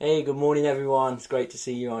Hey, good morning everyone. It's great to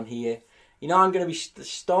see you on here. I'm going to be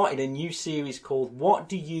starting a new series called What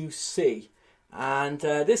Do You See? And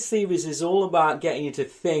this series is all about getting you to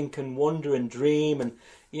think and wonder and dream and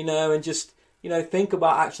just think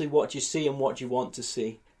about actually what you see and what you want to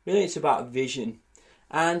see. Really, it's about vision.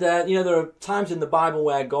 And, there are times in the Bible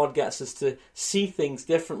where God gets us to see things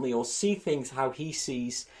differently or see things how he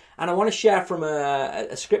sees. And I want to share from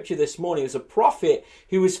a scripture this morning. It was a prophet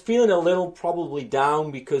who was feeling a little probably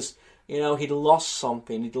down because, he'd lost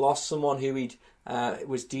something. He'd lost someone who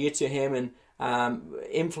was dear to him and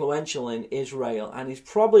influential in Israel. And he's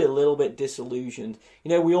probably a little bit disillusioned.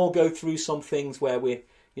 We all go through some things where we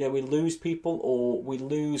lose people, or we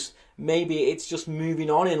lose, maybe it's just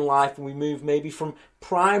moving on in life, and we move maybe from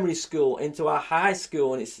primary school into our high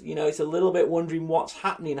school, and it's a little bit wondering what's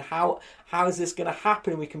happening, how is this going to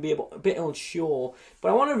happen, and we can be a bit unsure. But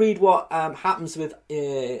I want to read what happens with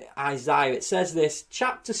Isaiah. It says this,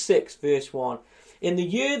 chapter 6, verse 1. In the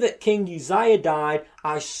year that King Uzziah died,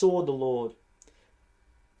 I saw the Lord,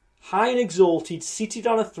 high and exalted, seated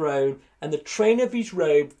on a throne, and the train of his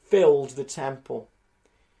robe filled the temple.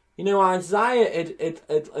 Isaiah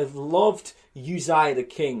had loved Uzziah the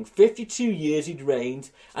king. 52 years he'd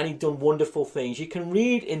reigned, and he'd done wonderful things. You can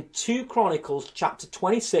read in 2 Chronicles, chapter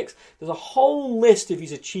 26, there's a whole list of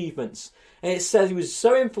his achievements. And it says he was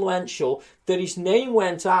so influential that his name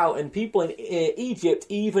went out, and people in Egypt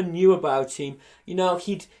even knew about him.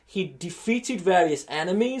 He'd defeated various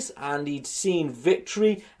enemies, and he'd seen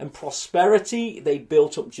victory and prosperity. They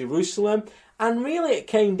built up Jerusalem. And really it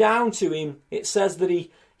came down to him. It says that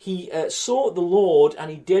he sought the Lord, and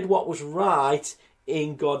he did what was right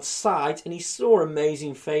in God's sight, and he saw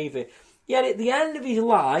amazing favour. Yet at the end of his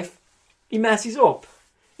life, he messes up.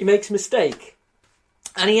 He makes a mistake.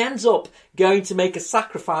 And he ends up going to make a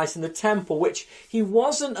sacrifice in the temple, which he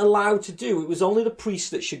wasn't allowed to do. It was only the priests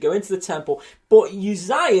that should go into the temple. But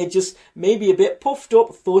Uzziah, just maybe a bit puffed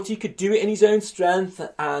up, thought he could do it in his own strength.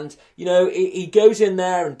 And, he goes in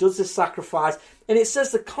there and does the sacrifice. And it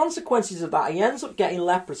says the consequences of that, he ends up getting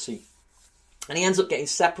leprosy. And he ends up getting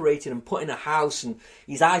separated and put in a house, and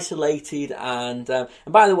he's isolated. And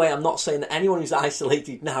by the way, I'm not saying that anyone who's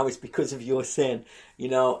isolated now is because of your sin.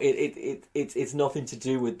 It's nothing to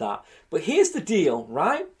do with that. But here's the deal,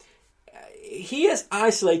 right? He is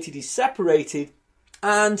isolated, he's separated,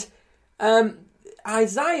 and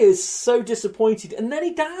Isaiah is so disappointed, and then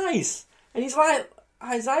he dies. And he's like,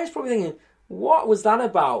 Isaiah's probably thinking, what was that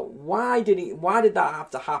about? Why did that have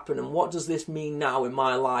to happen? And what does this mean now in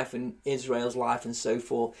my life and Israel's life and so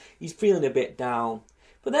forth? He's feeling a bit down.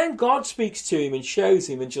 But then God speaks to him and shows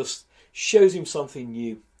him something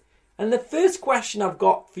new. And the first question I've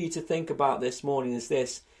got for you to think about this morning is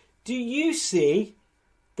this. Do you see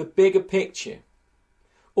the bigger picture?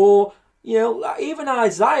 Or, even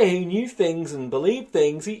Isaiah, who knew things and believed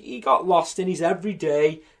things, he got lost in his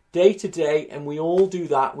everyday, day to day, and we all do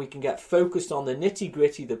that. We can get focused on the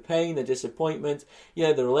nitty-gritty, the pain, the disappointment,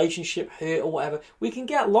 the relationship hurt or whatever. We can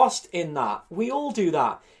get lost in that. We all do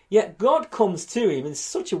that. Yet God comes to him in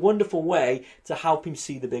such a wonderful way to help him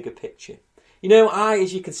see the bigger picture.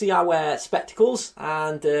 As you can see, I wear spectacles,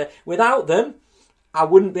 and without them, I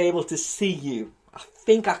wouldn't be able to see you. I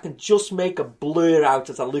think I can just make a blur out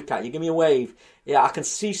as I look at you. Give me a wave. Yeah, I can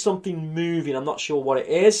see something moving. I'm not sure what it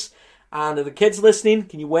is. And are the kids listening?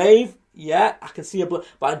 Can you wave? Yeah, I can see a blur,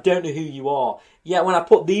 but I don't know who you are. Yeah, when I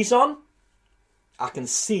put these on, I can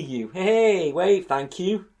see you. Hey, wave, thank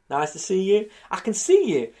you. Nice to see you. I can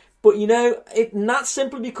see you. But that's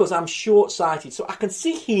simply because I'm short-sighted. So I can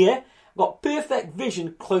see here, I've got perfect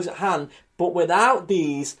vision close at hand, but without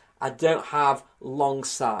these, I don't have long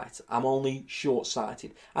sight. I'm only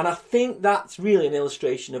short-sighted. And I think that's really an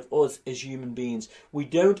illustration of us as human beings. We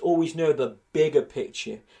don't always know the bigger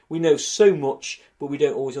picture. We know so much, but we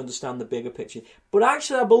don't always understand the bigger picture. But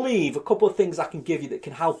actually, I believe a couple of things I can give you that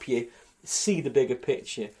can help you see the bigger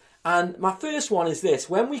picture. And my first one is this.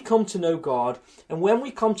 When we come to know God, and when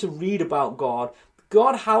we come to read about God,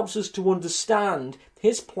 God helps us to understand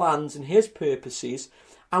his plans and his purposes.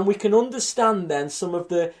 And we can understand then some of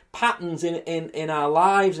the patterns in our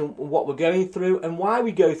lives and what we're going through and why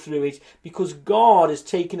we go through it, because God has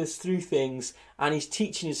taken us through things and he's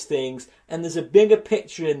teaching us things, and there's a bigger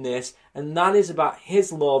picture in this, and that is about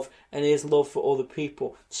his love and his love for other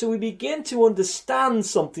people. So we begin to understand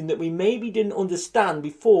something that we maybe didn't understand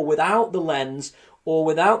before without the lens or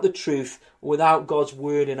without the truth or without God's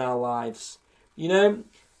word in our lives.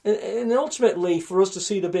 And ultimately, for us to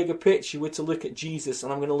see the bigger picture, we're to look at Jesus,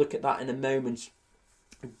 and I'm going to look at that in a moment.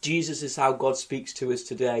 Jesus is how God speaks to us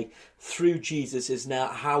today. Through Jesus is now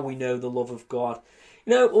how we know the love of God.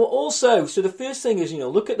 Also, so the first thing is,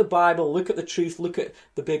 look at the Bible, look at the truth, look at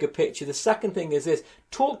the bigger picture. The second thing is this: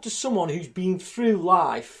 talk to someone who's been through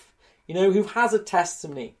life, who has a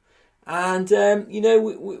testimony. And,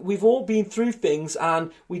 we've all been through things,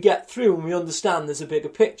 and we get through and we understand there's a bigger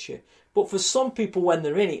picture. But for some people, when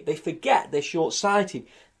they're in it, they forget, they're short-sighted.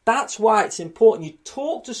 That's why it's important you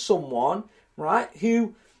talk to someone, right,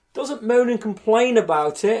 who doesn't moan and complain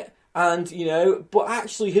about it, and, but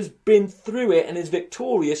actually has been through it and is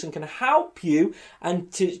victorious and can help you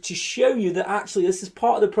and to show you that actually this is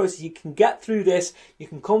part of the process. You can get through this, you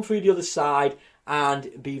can come through the other side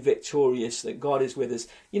and be victorious, that God is with us.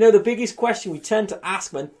 The biggest question we tend to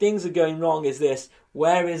ask when things are going wrong is this: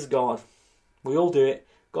 where is God? We all do it.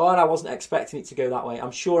 God, I wasn't expecting it to go that way.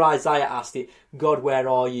 I'm sure Isaiah asked it, God, where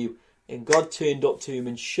are you? And God turned up to him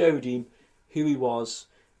and showed him who he was.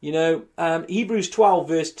 Hebrews 12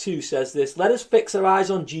 verse 2 says this: let us fix our eyes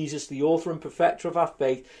on Jesus, the author and perfecter of our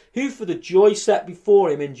faith, who for the joy set before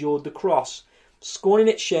him endured the cross, scorning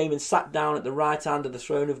its shame, and sat down at the right hand of the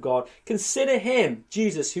throne of God. Consider him,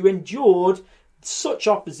 Jesus, who endured such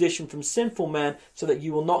opposition from sinful men, so that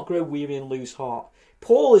you will not grow weary and lose heart.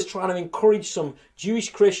 Paul is trying to encourage some Jewish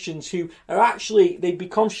Christians who are actually, they've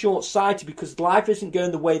become short-sighted because life isn't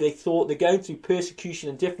going the way they thought. They're going through persecution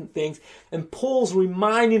and different things. And Paul's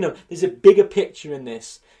reminding them there's a bigger picture in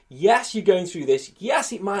this. Yes, you're going through this.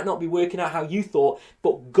 Yes, it might not be working out how you thought,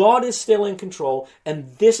 but God is still in control.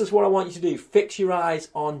 And this is what I want you to do. Fix your eyes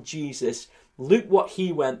on Jesus. Look what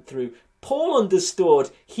he went through. Paul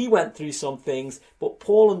understood he went through some things, but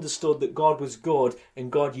Paul understood that God was good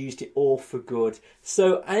and God used it all for good.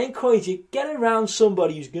 So I encourage you, get around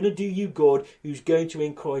somebody who's going to do you good, who's going to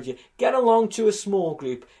encourage you. Get along to a small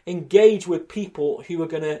group. Engage with people who are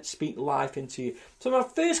going to speak life into you. So my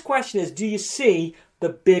first question is, do you see the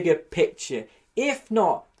bigger picture? If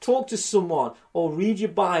not, talk to someone or read your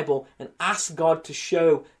Bible and ask God to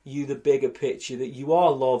show you the bigger picture, that you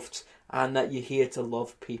are loved and that you're here to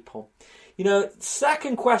love people.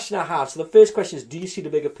 Second question I have, so the first question is, do you see the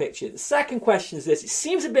bigger picture? The second question is this: it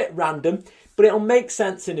seems a bit random, but it'll make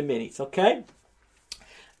sense in a minute, okay?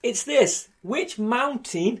 It's this: which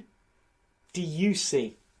mountain do you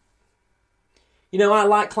see? I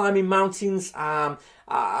like climbing mountains.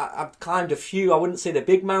 I've climbed a few. I wouldn't say they're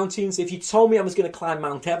big mountains. If you told me I was going to climb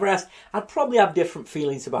Mount Everest, I'd probably have different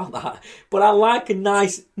feelings about that. But I like a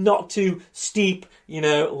nice, not too steep,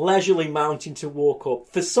 leisurely mountain to walk up.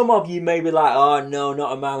 For some of you may be like, oh no,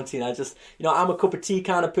 not a mountain. I'm a cup of tea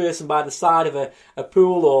kind of person by the side of a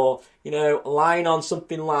pool, or, lying on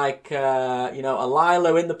something like, a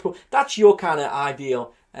lilo in the pool. That's your kind of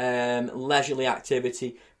ideal leisurely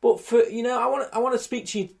activity. But I want to speak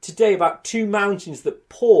to you today about two mountains that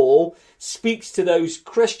Paul speaks to those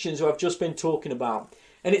Christians who I've just been talking about.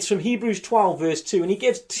 And it's from Hebrews 12 verse 2. And he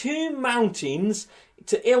gives two mountains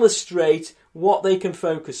to illustrate what they can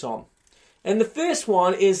focus on. And the first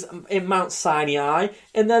one is in Mount Sinai,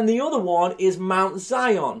 and then the other one is Mount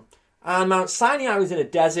Zion. And Mount Sinai was in a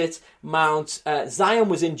desert. Mount Zion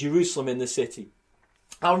was in Jerusalem, in the city.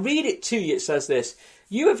 I'll read it to you. It says this: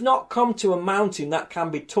 you have not come to a mountain that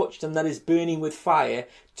can be touched and that is burning with fire,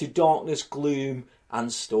 to darkness, gloom,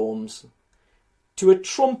 and storms, to a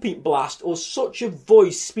trumpet blast, or such a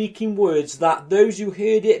voice speaking words that those who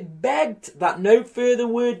heard it begged that no further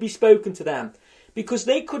word be spoken to them, because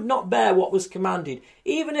they could not bear what was commanded.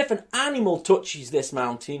 Even if an animal touches this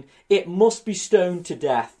mountain, it must be stoned to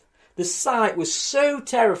death. The sight was so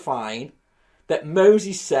terrifying that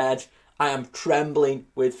Moses said, I am trembling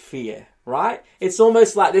with fear. Right? It's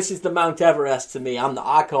almost like this is the Mount Everest to me.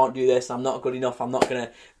 I can't do this. I'm not good enough. I'm not going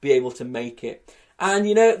to be able to make it. And,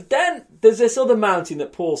 then there's this other mountain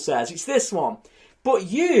that Paul says. It's this one. But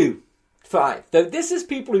you, though this is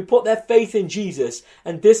people who put their faith in Jesus,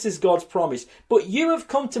 and this is God's promise. But you have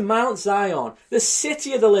come to Mount Zion, the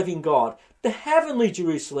city of the living God, the heavenly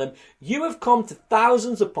Jerusalem. You have come to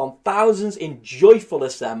thousands upon thousands in joyful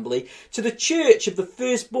assembly, to the church of the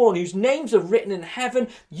firstborn, whose names are written in heaven.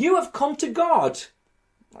 You have come to God.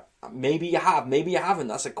 Maybe you have, maybe you haven't.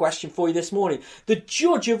 That's a question for you this morning. The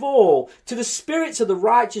judge of all, to the spirits of the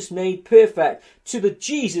righteous made perfect, to the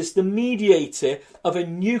Jesus, the mediator of a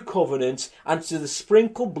new covenant, and to the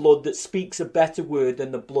sprinkled blood that speaks a better word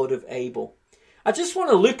than the blood of Abel. I just want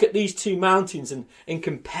to look at these two mountains and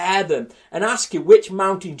compare them and ask you, which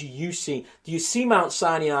mountain do you see? Do you see Mount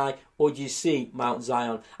Sinai, or do you see Mount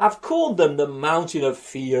Zion? I've called them the mountain of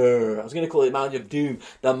fear. I was going to call it the mountain of doom,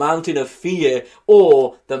 the mountain of fear,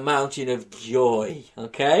 or the mountain of joy.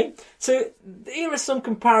 Okay? So here are some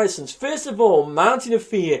comparisons. First of all, mountain of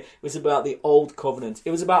fear was about the old covenant. It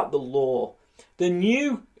was about the law.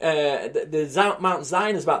 Mount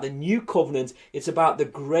Zion is about the new covenant. It's about the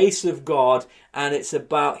grace of God, and it's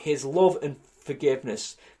about his love and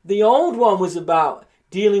forgiveness. The old one was about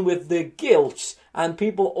dealing with the guilt, and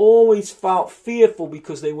people always felt fearful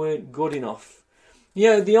because they weren't good enough.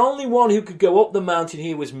 The only one who could go up the mountain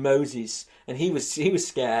here was Moses, and he was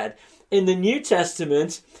scared. In the New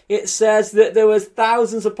Testament, it says that there was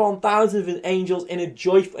thousands upon thousands of angels in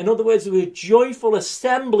in other words, there was a joyful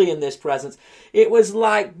assembly in this presence. It was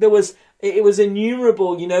like it was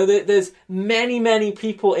innumerable, there's many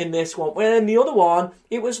people in this one. When in the other one,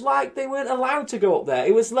 it was like they weren't allowed to go up there.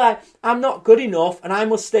 It was like, I'm not good enough and I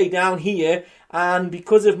must stay down here, and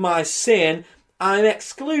because of my sin, I'm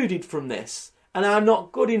excluded from this, and I'm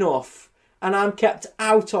not good enough, and I'm kept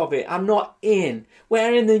out of it. I'm not in.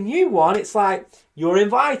 Where in the new one, it's like, you're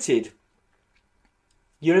invited.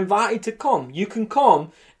 You're invited to come. You can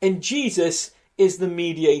come, and Jesus is the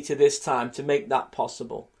mediator this time to make that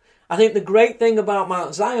possible. I think the great thing about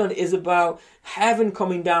Mount Zion is about heaven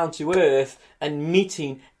coming down to earth and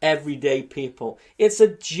meeting everyday people. It's a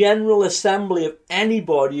general assembly of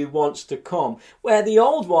anybody who wants to come. Where the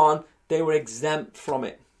old one, they were exempt from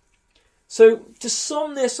it. So to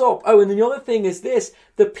sum this up, and the other thing is this,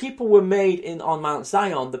 the people were made on Mount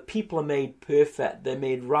Zion, the people are made perfect, they're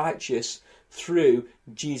made righteous through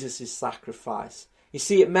Jesus' sacrifice. You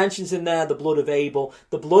see, it mentions in there the blood of Abel.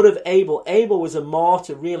 The blood of Abel. Abel was a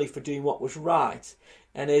martyr really for doing what was right.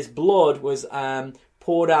 And his blood was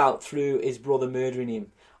poured out through his brother murdering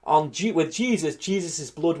him. With Jesus, Jesus'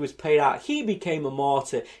 blood was paid out. He became a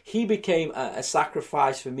martyr. He became a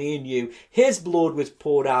sacrifice for me and you. His blood was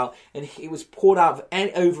poured out, and it was poured out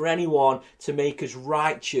over anyone to make us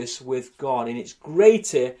righteous with God. And it's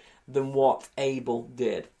greater than what Abel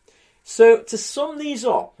did. So to sum these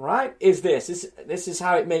up, right, is this is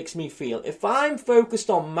how it makes me feel. If I'm focused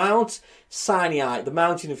on Mount Sinai, the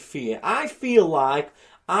mountain of fear, I feel like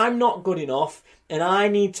I'm not good enough and I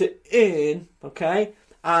need to earn, okay?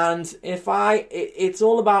 And it's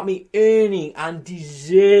all about me earning and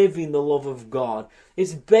deserving the love of God.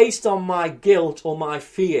 It's based on my guilt or my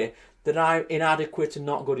fear that I'm inadequate and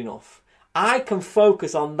not good enough. I can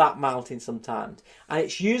focus on that mountain sometimes. And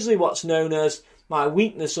it's usually what's known as my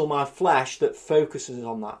weakness or my flesh that focuses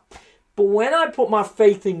on that. But when I put my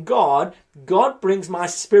faith in God, God brings my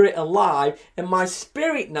spirit alive, and my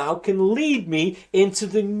spirit now can lead me into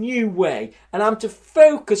the new way. And I'm to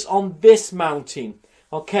focus on this mountain.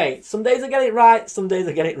 Okay, some days I get it right, some days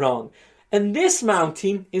I get it wrong. And this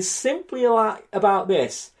mountain is simply about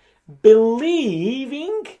this. Believe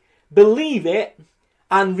it,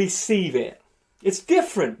 and receive it. It's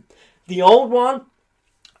different. The old one,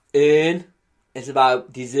 earn. It's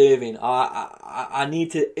about deserving. I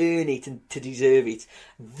need to earn it and to deserve it.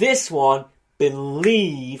 This one,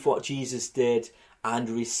 believe what Jesus did and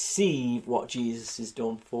receive what Jesus has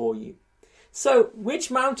done for you. So, which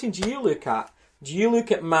mountain do you look at? Do you look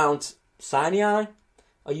at Mount Sinai?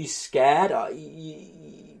 Are you scared? Are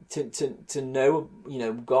you, to know,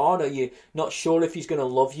 God? Are you not sure if he's going to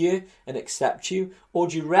love you and accept you? Or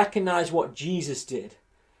do you recognize what Jesus did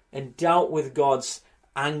and dealt with God's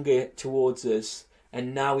anger towards us,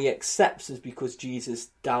 and now he accepts us because Jesus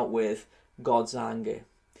dealt with God's anger?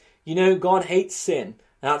 God hates sin.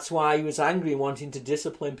 That's why he was angry, wanting to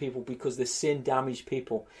discipline people, because the sin damaged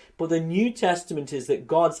people. But the New Testament is that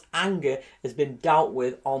God's anger has been dealt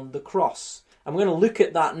with on the cross. I'm going to look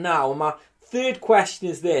at that now. And my third question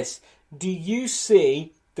is this. Do you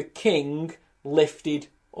see the king lifted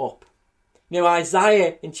up?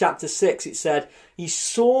 Isaiah in chapter 6, it said, he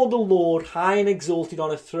saw the Lord high and exalted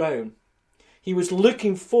on a throne. He was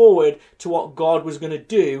looking forward to what God was going to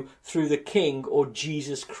do through the king, or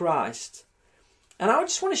Jesus Christ. And I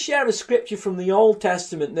just want to share a scripture from the Old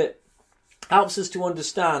Testament that helps us to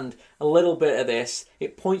understand a little bit of this.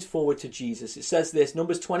 It points forward to Jesus. It says this,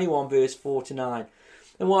 Numbers 21 verse 4-9.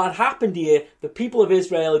 And what had happened here, the people of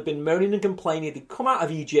Israel had been moaning and complaining. They'd come out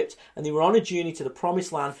of Egypt and they were on a journey to the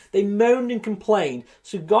promised land. They moaned and complained.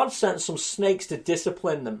 So God sent some snakes to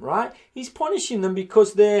discipline them, right? He's punishing them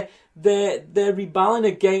because they're rebelling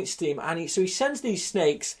against him. And so he sends these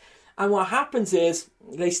snakes. And what happens is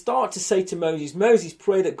they start to say to Moses, Moses,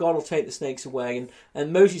 pray that God will take the snakes away.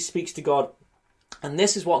 And Moses speaks to God. And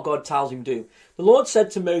this is what God tells him to do. The Lord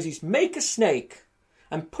said to Moses, make a snake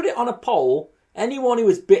and put it on a pole. Anyone who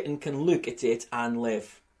is bitten can look at it and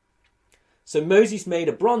live. So Moses made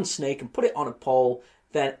a bronze snake and put it on a pole.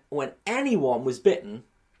 Then when anyone was bitten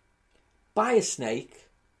by a snake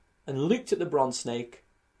and looked at the bronze snake,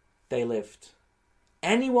 they lived.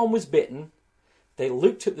 Anyone was bitten, they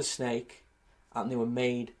looked at the snake, and they were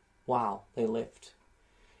made, wow, they lived.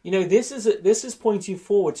 You know, this is pointing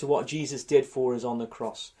forward to what Jesus did for us on the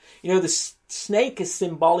cross. You know, the snake is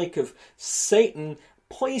symbolic of Satan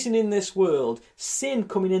poisoning this world, sin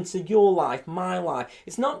coming into your life, my life.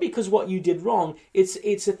 It's not because what you did wrong. It's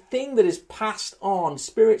a thing that is passed on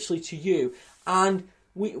spiritually to you, and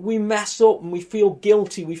we mess up and we feel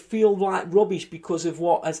guilty. We feel like rubbish because of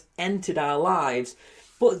what has entered our lives.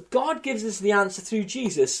 But God gives us the answer through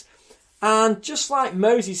Jesus. And just like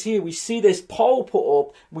Moses here, we see this pole put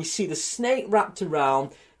up, we see the snake wrapped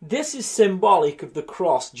around. This is symbolic of the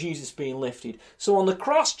cross, Jesus being lifted. So on the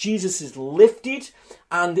cross, Jesus is lifted,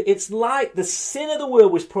 and it's like the sin of the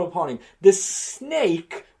world was put upon him. The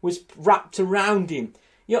snake was wrapped around him.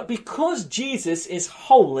 You know, because Jesus is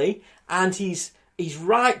holy and he's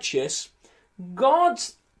righteous,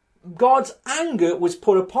 God's anger was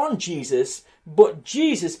put upon Jesus, but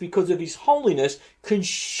Jesus, because of his holiness,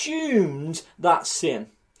 consumed that sin.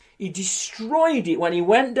 He destroyed it when he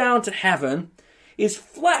went down to heaven. His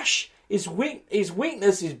flesh, his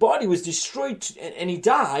weakness, his body was destroyed and he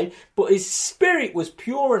died, but his spirit was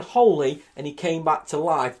pure and holy and he came back to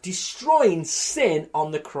life, destroying sin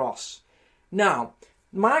on the cross. Now,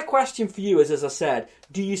 my question for you is, as I said,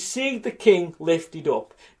 do you see the King lifted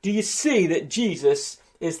up? Do you see that Jesus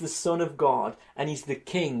is the Son of God and he's the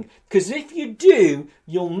King? Because if you do,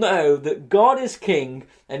 you'll know that God is King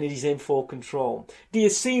and he's in full control. Do you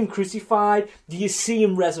see him crucified? Do you see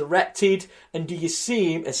him resurrected? And do you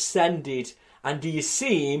see him ascended? And do you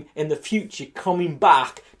see him in the future coming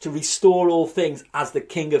back to restore all things as the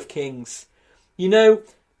King of Kings? You know,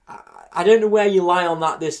 I don't know where you lie on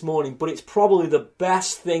that this morning, but it's probably the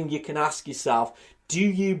best thing you can ask yourself. Do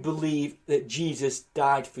you believe that Jesus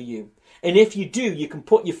died for you? And if you do, you can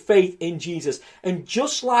put your faith in Jesus. And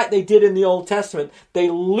just like they did in the Old Testament, they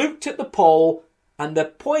looked at the pole and the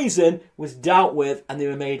poison was dealt with and they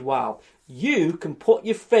were made well. You can put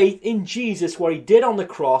your faith in Jesus, what he did on the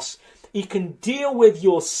cross. He can deal with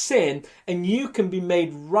your sin and you can be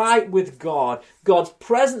made right with God. God's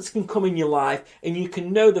presence can come in your life and you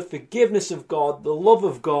can know the forgiveness of God, the love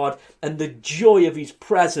of God, and the joy of his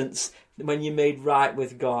presence when you're made right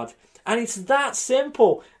with God. And it's that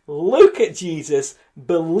simple. Look at Jesus,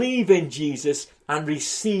 believe in Jesus, and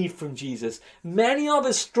receive from Jesus. Many of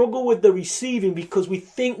us struggle with the receiving because we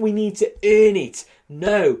think we need to earn it.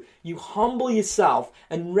 No, you humble yourself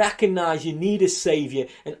and recognize you need a Saviour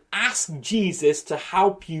and ask Jesus to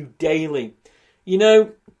help you daily. You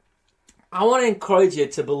know, I want to encourage you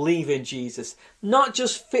to believe in Jesus. Not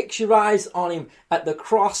just fix your eyes on him at the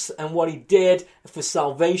cross and what he did for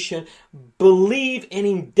salvation. Believe in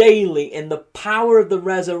him daily, in the power of the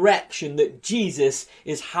resurrection that Jesus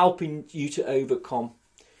is helping you to overcome.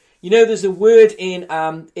 You know, there's a word in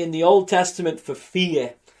the Old Testament for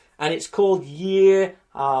fear, and it's called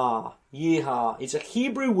Yirah. It's a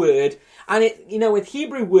Hebrew word, and with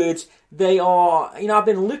Hebrew words, they are, I've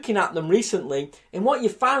been looking at them recently, and what you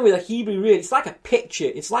find with a Hebrew word, it's like a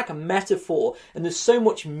picture, it's like a metaphor, and there's so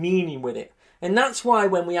much meaning with it. And that's why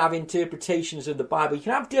when we have interpretations of the Bible, you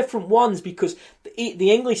can have different ones because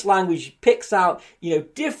the English language picks out,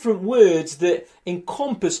 different words that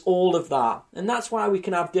encompass all of that. And that's why we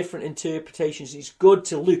can have different interpretations. It's good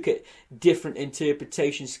to look at different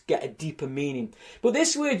interpretations to get a deeper meaning. But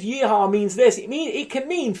this word Yirah means this. It can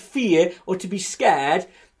mean fear or to be scared,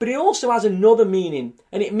 but it also has another meaning.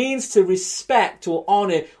 And it means to respect or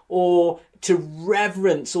honour or to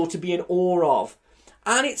reverence or to be in awe of.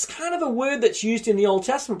 And it's kind of a word that's used in the Old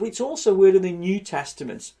Testament, but it's also a word in the New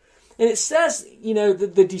Testament. And it says,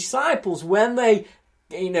 the disciples, when they,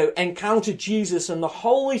 encountered Jesus and the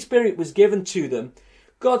Holy Spirit was given to them,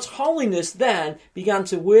 God's holiness then began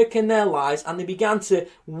to work in their lives and they began to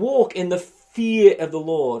walk in the fear of the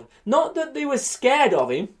Lord. Not that they were scared of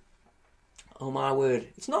him. Oh my word.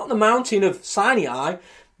 It's not the mountain of Sinai.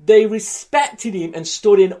 They respected him and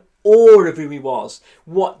stood in awe of who he was,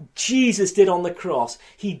 what Jesus did on the cross.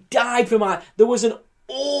 He died for my... There was an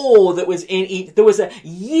awe that was in each... There was a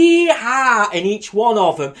yeehaw in each one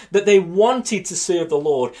of them that they wanted to serve the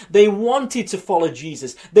Lord. They wanted to follow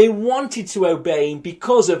Jesus. They wanted to obey him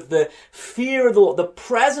because of the fear of the Lord. The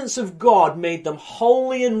presence of God made them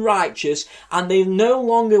holy and righteous, and they no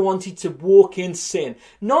longer wanted to walk in sin.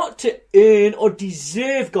 Not to earn or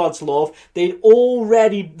deserve God's love. They'd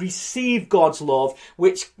already received God's love,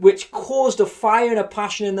 which caused a fire and a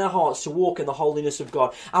passion in their hearts to walk in the holiness of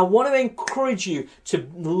God. I want to encourage you to to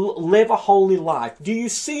live a holy life? Do you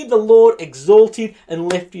see the Lord exalted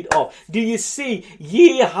and lifted up? Do you see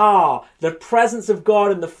Yeha, the presence of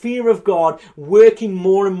God and the fear of God working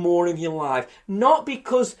more and more in your life? Not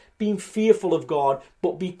because being fearful of God,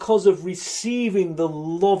 but because of receiving the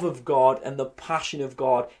love of God and the passion of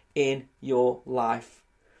God in your life.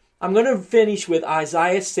 I'm going to finish with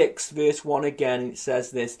Isaiah 6 verse 1 again. It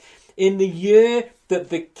says this: in the year that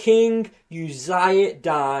the king Uzziah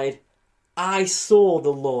died, I saw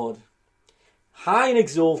the Lord, high and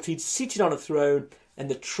exalted, seated on a throne, and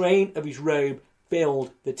the train of his robe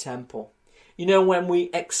filled the temple. You know, when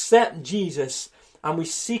we accept Jesus and we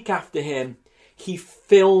seek after him, he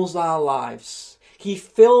fills our lives. He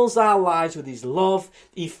fills our lives with his love.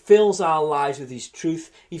 He fills our lives with his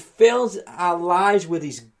truth. He fills our lives with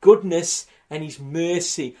his goodness and his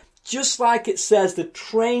mercy. Just like it says, the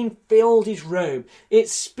train filled his robe. It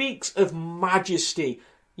speaks of majesty.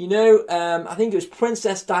 You know, I think it was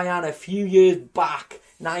Princess Diana a few years back,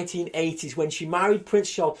 1980s, when she married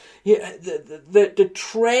Prince Charles. The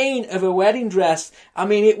train of her wedding dress, I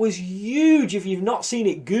mean, it was huge. If you've not seen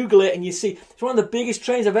it, Google it and you see. It's one of the biggest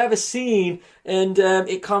trains I've ever seen. And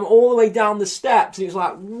it came all the way down the steps. And it was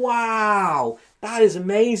like, wow, that is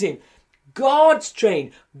amazing. God's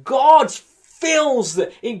train, God's fills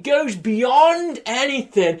it goes beyond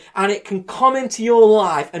anything, and it can come into your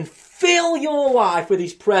life and fill your life with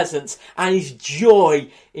his presence and his joy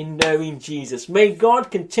in knowing Jesus. May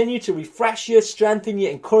God continue to refresh you, strengthen you,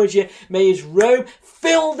 encourage you. May his robe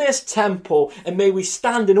fill this temple, and may we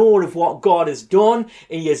stand in awe of what God has done,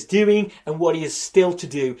 he is doing, and what he is still to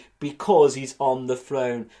do, because he's on the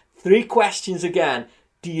throne. 3 questions again.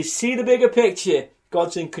 Do you see the bigger picture?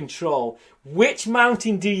 God's in control. Which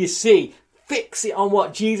mountain do you see? Fix it on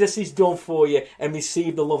what Jesus has done for you and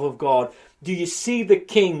receive the love of God. Do you see the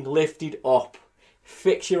King lifted up?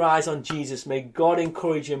 Fix your eyes on Jesus. May God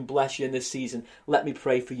encourage you and bless you in this season. Let me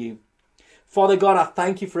pray for you. Father God, I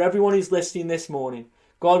thank you for everyone who's listening this morning.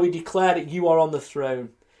 God, we declare that you are on the throne.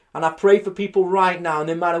 And I pray for people right now,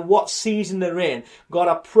 no matter what season they're in. God,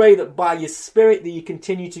 I pray that by your Spirit that you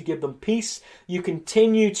continue to give them peace. You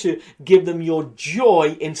continue to give them your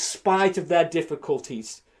joy in spite of their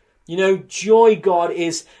difficulties. You know, joy, God,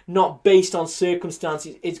 is not based on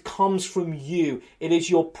circumstances. It comes from you. It is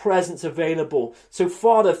your presence available. So,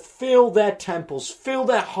 Father, fill their temples, fill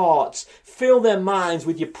their hearts, fill their minds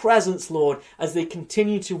with your presence, Lord, as they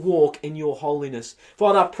continue to walk in your holiness.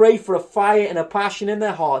 Father, I pray for a fire and a passion in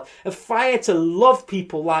their heart, a fire to love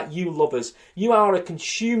people like you love us. You are a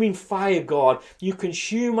consuming fire, God. You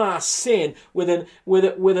consume our sin with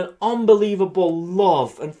an unbelievable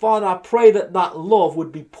love. And Father, I pray that that love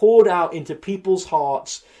would be poured out into people's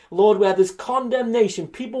hearts. Lord, where there's condemnation,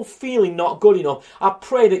 people feeling not good enough, I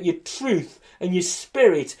pray that your truth and your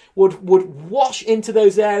Spirit would wash into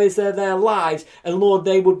those areas of their lives, and Lord,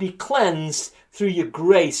 they would be cleansed through your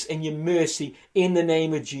grace and your mercy in the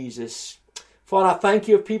name of Jesus. Father, I thank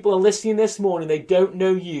you if people are listening this morning, they don't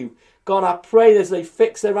know you. God, I pray as they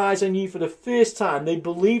fix their eyes on you for the first time, they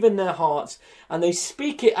believe in their hearts and they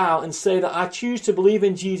speak it out and say that I choose to believe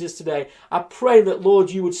in Jesus today. I pray that, Lord,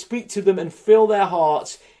 you would speak to them and fill their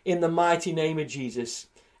hearts in the mighty name of Jesus.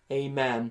 Amen.